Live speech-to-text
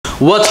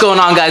What's going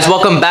on, guys?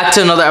 Welcome back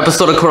to another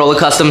episode of Corolla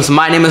Customs.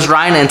 My name is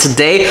Ryan, and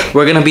today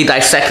we're going to be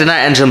dissecting our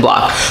engine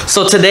block.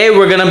 So today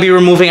we're going to be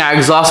removing our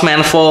exhaust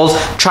manifolds,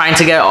 trying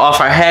to get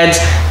off our heads,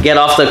 get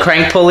off the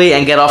crank pulley,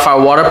 and get off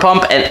our water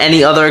pump and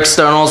any other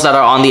externals that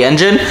are on the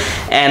engine.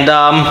 And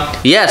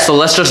yeah, so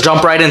let's just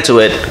jump right into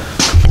it.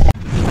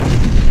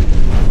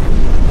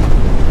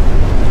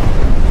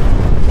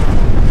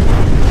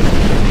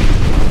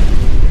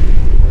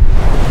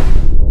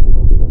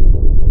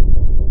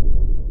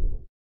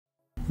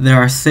 There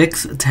are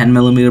 6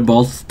 10mm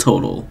bolts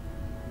total.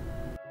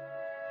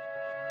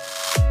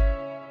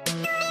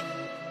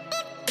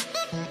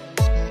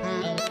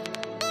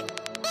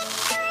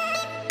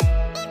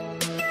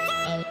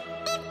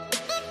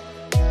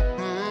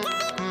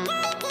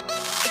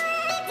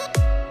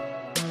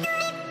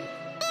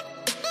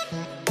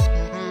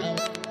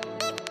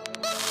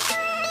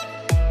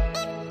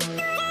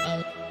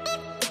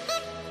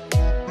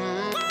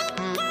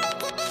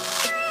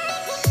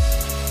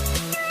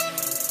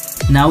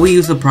 Now we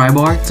use a pry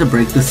bar to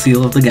break the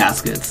seal of the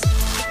gaskets.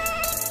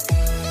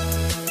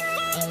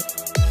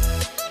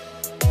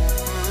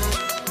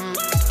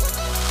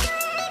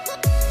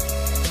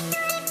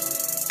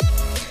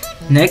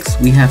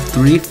 Next, we have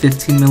 3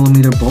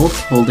 15mm bolts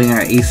holding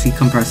our AC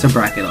compressor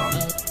bracket on.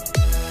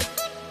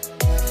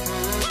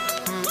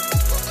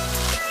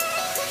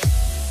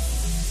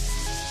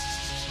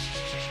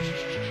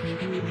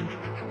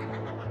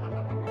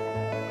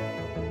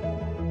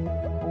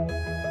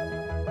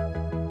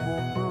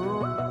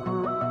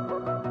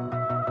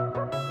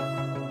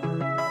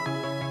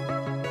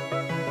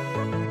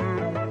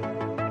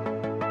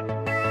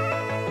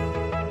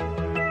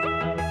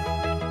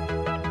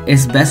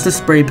 It's best to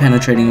spray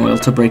penetrating oil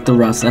to break the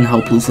rust and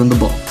help loosen the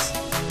bolts.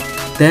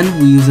 Then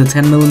we use a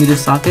 10mm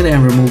socket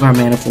and remove our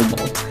manifold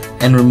bolt,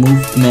 and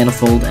remove the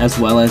manifold as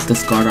well as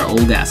discard our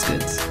old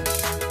gaskets.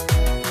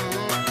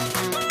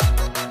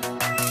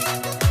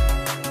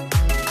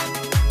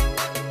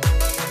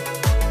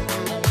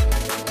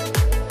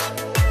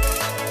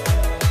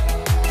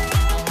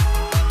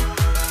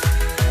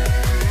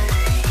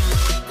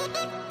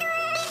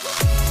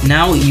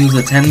 Now use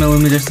a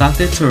 10mm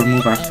socket to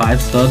remove our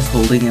 5 studs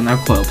holding in our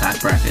coil pack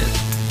bracket.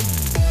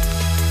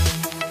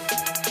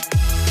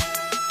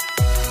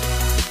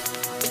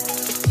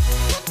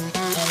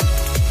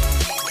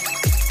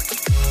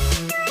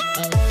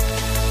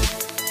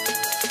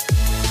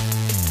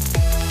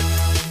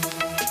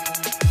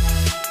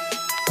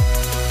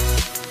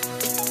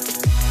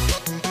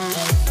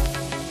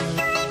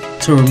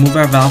 To remove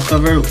our valve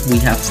cover, we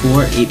have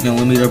 4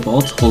 8mm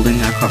bolts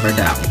holding our cover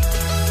down.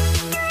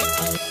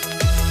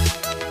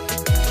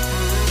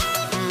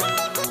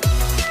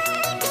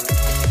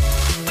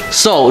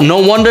 So, no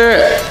wonder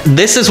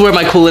this is where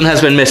my coolant has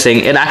been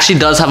missing. It actually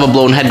does have a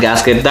blown head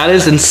gasket. That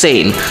is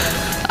insane.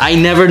 I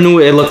never knew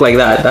it looked like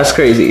that. That's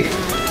crazy.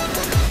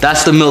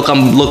 That's the milk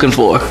I'm looking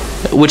for.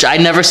 Which I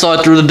never saw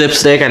it through the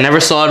dipstick. I never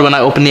saw it when I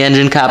opened the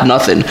engine cap,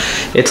 nothing.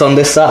 It's on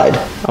this side.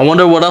 I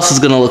wonder what else is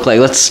gonna look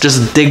like. Let's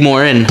just dig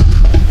more in.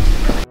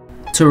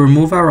 To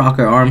remove our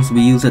rocker arms,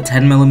 we use a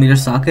 10mm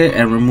socket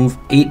and remove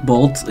 8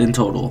 bolts in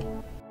total.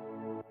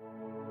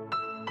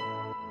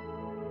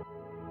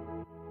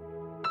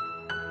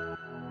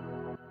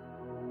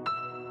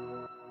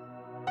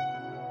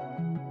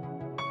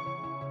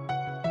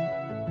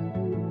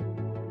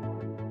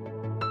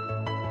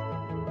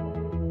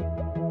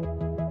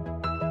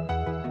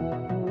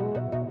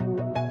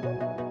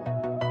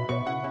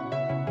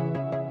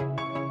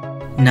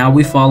 Now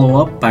we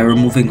follow up by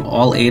removing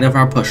all 8 of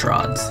our push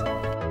rods.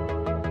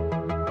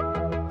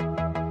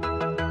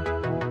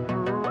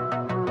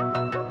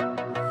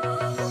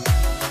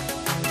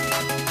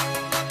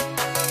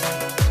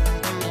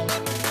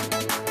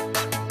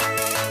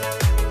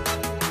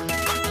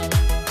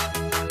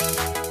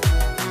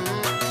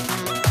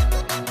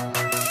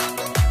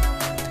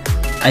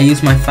 I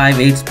use my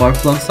 5/8 spark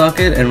plug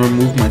socket and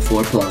remove my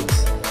 4 plugs.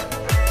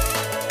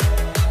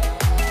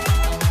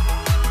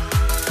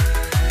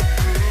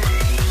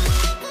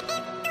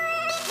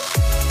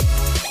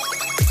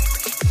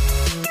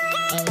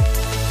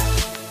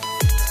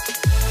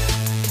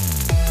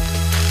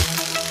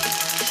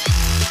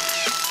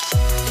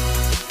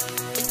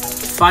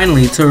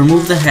 Finally, to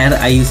remove the head,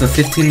 I use a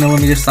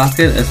 15mm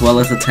socket as well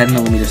as a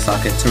 10mm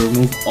socket to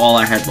remove all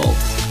our head bolts.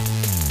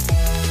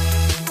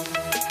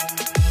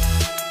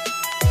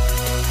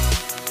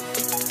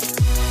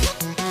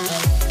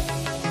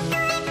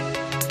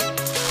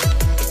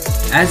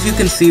 As you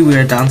can see, we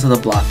are down to the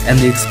block, and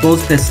the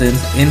exposed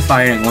pistons in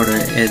firing order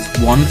is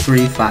 1,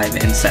 3, 5,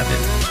 and 7.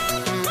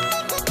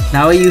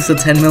 Now I use a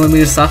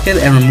 10mm socket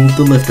and remove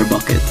the lifter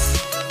buckets.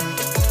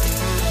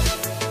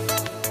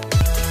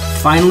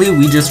 Finally,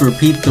 we just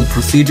repeat the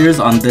procedures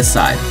on this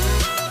side.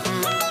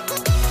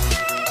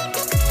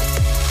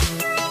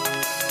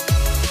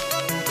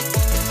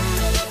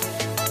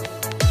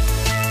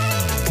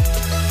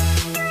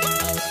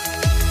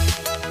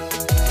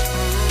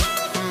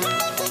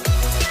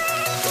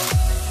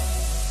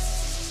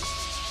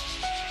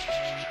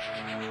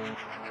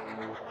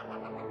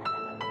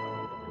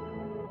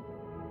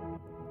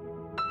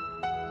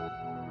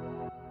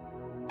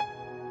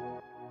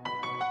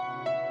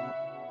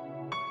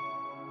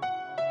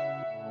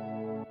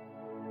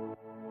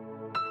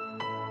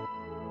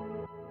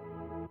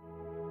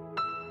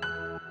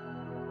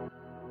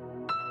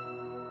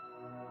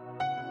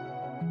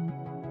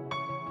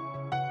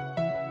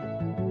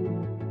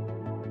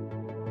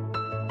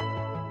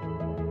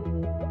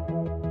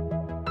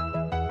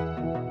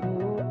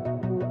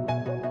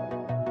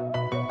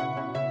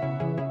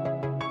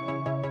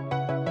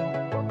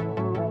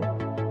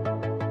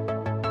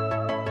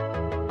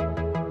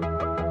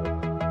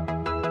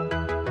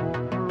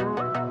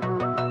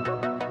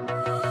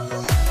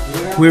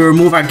 we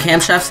remove our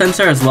camshaft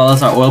sensor as well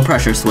as our oil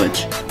pressure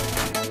switch.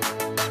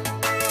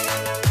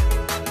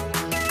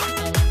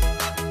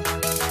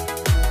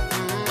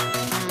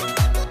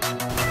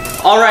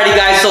 Alrighty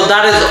guys, so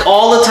that is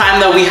all the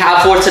time that we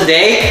have for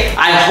today.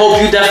 I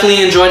hope you definitely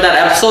enjoyed that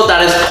episode.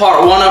 That is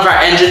part 1 of our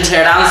engine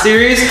teardown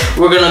series.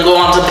 We're gonna go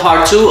on to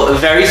part 2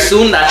 very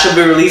soon. That should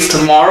be released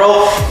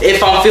tomorrow.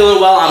 If I'm feeling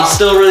well, I'm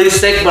still really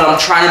sick, but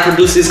I'm trying to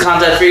produce these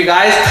content for you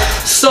guys.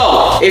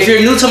 So, if you're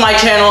new to my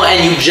channel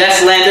and you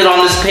just landed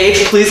on this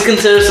page, please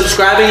consider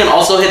subscribing and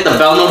also hit the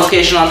bell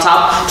notification on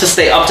top to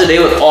stay up to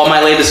date with all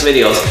my latest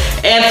videos.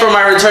 And for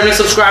my returning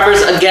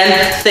subscribers, again,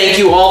 thank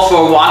you all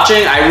for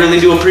watching. I really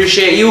do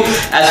appreciate you,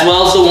 as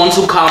well as the ones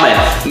who comment.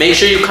 Make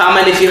sure you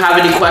comment if you have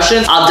any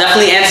questions. I'll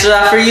definitely answer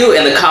that for you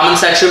in the comment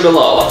section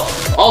below.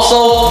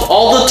 Also,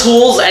 all the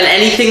tools and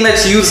anything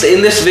that's used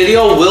in this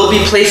video will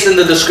be placed in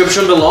the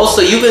description below,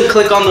 so you can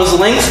click on those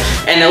links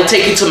and it'll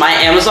take you to my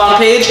Amazon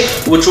page,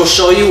 which will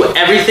show you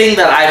everything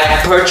that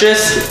I've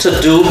purchased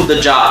to do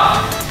the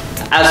job.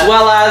 As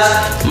well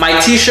as my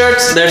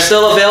t-shirts, they're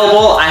still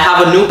available. I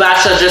have a new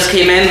batch that just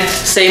came in,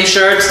 same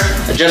shirts.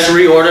 I just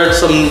reordered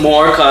some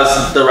more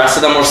because the rest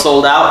of them were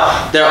sold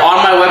out. They're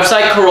on my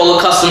website,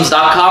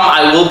 COROLLACUSTOMZ.com.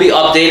 I will be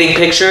updating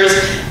pictures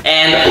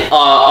and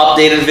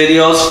updated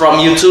videos from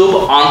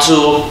YouTube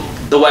onto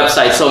the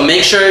website. So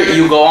make sure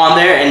you go on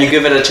there and you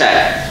give it a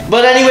check.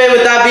 But anyway,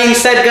 with that being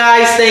said,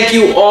 guys, thank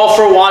you all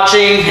for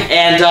watching,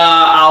 and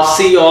I'll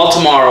see you all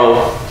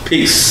tomorrow.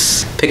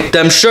 Peace. Pick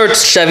them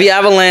shirts, Chevy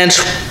Avalanche.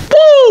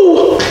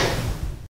 Woo!